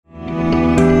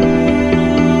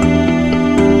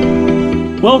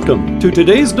Welcome to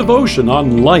today's devotion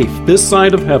on life this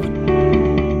side of heaven.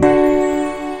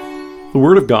 The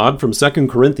Word of God from 2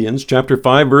 Corinthians chapter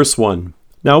 5, verse 1.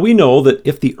 Now we know that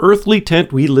if the earthly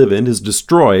tent we live in is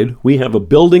destroyed, we have a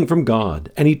building from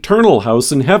God, an eternal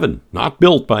house in heaven, not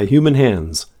built by human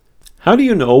hands. How do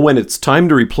you know when it's time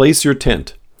to replace your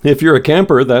tent? If you're a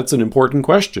camper, that's an important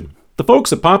question. The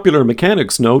folks at Popular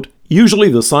Mechanics note, usually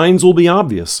the signs will be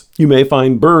obvious. You may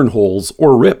find burn holes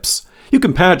or rips. You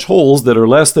can patch holes that are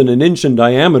less than an inch in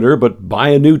diameter, but buy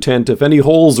a new tent if any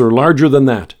holes are larger than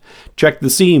that. Check the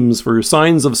seams for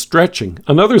signs of stretching,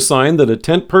 another sign that a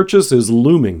tent purchase is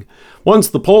looming. Once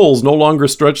the poles no longer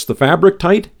stretch the fabric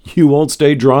tight, you won't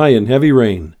stay dry in heavy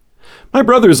rain. My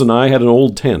brothers and I had an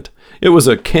old tent. It was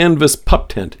a canvas pup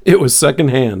tent. It was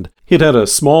second-hand. It had a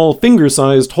small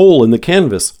finger-sized hole in the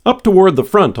canvas, up toward the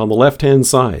front on the left-hand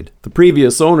side. The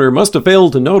previous owner must have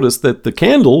failed to notice that the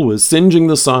candle was singeing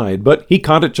the side, but he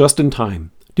caught it just in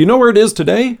time. Do you know where it is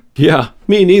today? Yeah,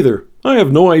 me neither. I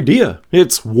have no idea.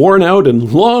 It's worn out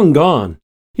and long gone.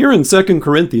 Here in 2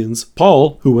 Corinthians,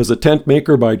 Paul, who was a tent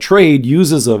maker by trade,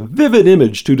 uses a vivid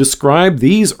image to describe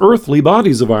these earthly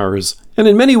bodies of ours. And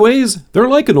in many ways, they're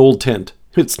like an old tent.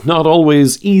 It's not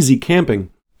always easy camping.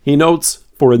 He notes,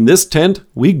 "For in this tent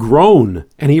we groan."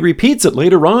 And he repeats it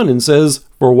later on and says,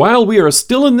 "For while we are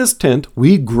still in this tent,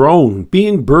 we groan,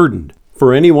 being burdened."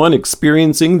 For anyone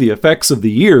experiencing the effects of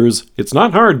the years, it's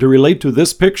not hard to relate to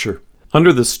this picture.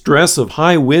 Under the stress of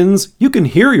high winds, you can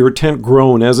hear your tent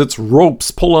groan as its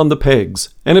ropes pull on the pegs.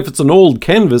 And if it's an old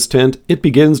canvas tent, it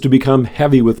begins to become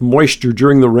heavy with moisture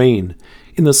during the rain.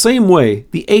 In the same way,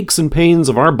 the aches and pains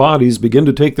of our bodies begin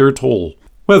to take their toll.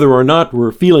 Whether or not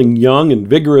we're feeling young and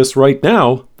vigorous right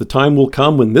now, the time will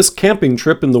come when this camping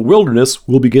trip in the wilderness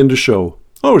will begin to show.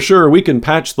 Oh sure, we can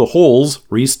patch the holes,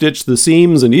 restitch the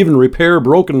seams, and even repair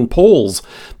broken poles,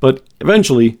 but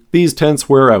eventually these tents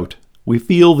wear out. We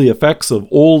feel the effects of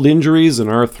old injuries and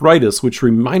arthritis which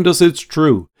remind us it's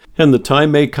true. And the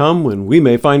time may come when we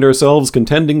may find ourselves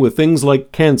contending with things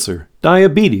like cancer,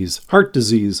 diabetes, heart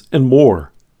disease, and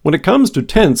more. When it comes to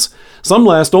tents, some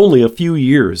last only a few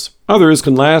years. Others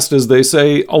can last, as they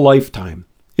say, a lifetime.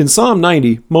 In Psalm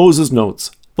 90, Moses notes,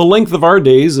 "The length of our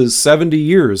days is 70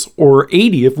 years, or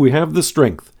 80 if we have the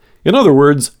strength." In other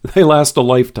words, they last a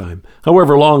lifetime,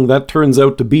 however long that turns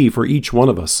out to be for each one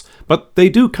of us. But they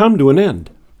do come to an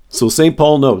end. So St.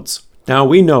 Paul notes, "Now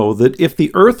we know that if the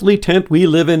earthly tent we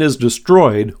live in is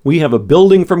destroyed, we have a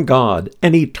building from God,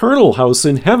 an eternal house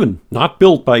in heaven, not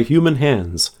built by human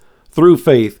hands." Through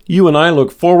faith, you and I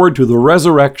look forward to the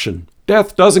resurrection.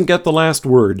 Death doesn't get the last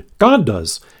word. God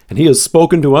does, and He has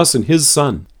spoken to us in His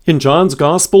Son. In John's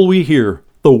Gospel we hear,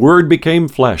 "The Word became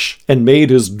flesh and made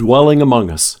His dwelling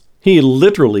among us." He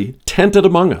literally tented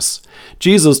among us.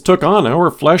 Jesus took on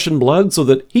our flesh and blood so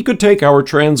that He could take our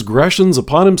transgressions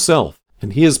upon Himself,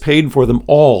 and He has paid for them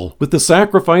all with the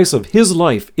sacrifice of His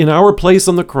life in our place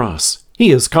on the cross.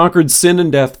 He has conquered sin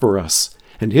and death for us,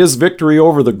 and His victory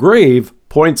over the grave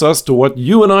points us to what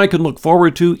you and I can look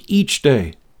forward to each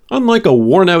day. Unlike a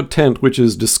worn-out tent which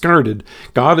is discarded,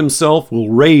 God Himself will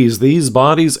raise these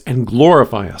bodies and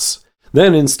glorify us.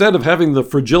 Then, instead of having the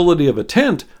fragility of a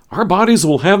tent, our bodies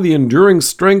will have the enduring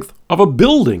strength of a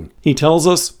building. He tells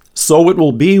us, "So it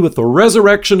will be with the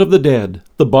resurrection of the dead.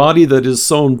 The body that is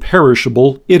sown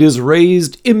perishable, it is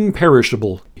raised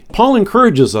imperishable." Paul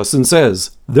encourages us and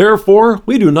says, "Therefore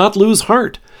we do not lose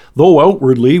heart. Though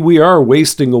outwardly we are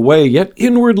wasting away, yet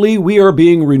inwardly we are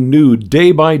being renewed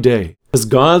day by day." As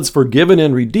God's forgiven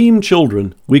and redeemed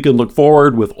children, we can look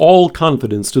forward with all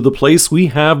confidence to the place we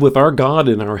have with our God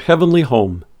in our heavenly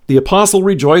home. The apostle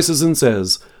rejoices and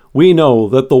says, "We know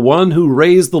that the one who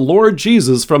raised the Lord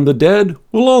Jesus from the dead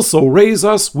will also raise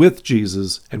us with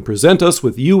Jesus and present us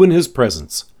with you in His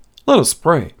presence." Let us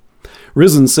pray.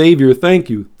 Risen Savior, thank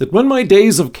you that when my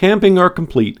days of camping are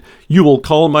complete, you will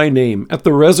call my name at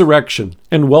the resurrection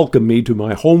and welcome me to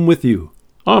my home with you.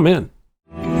 Amen.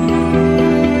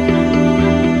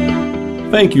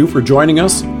 Thank you for joining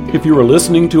us. If you are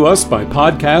listening to us by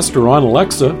podcast or on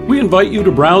Alexa, we invite you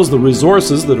to browse the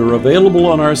resources that are available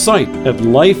on our site at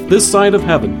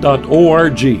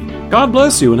lifethissideofheaven.org. God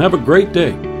bless you and have a great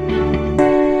day.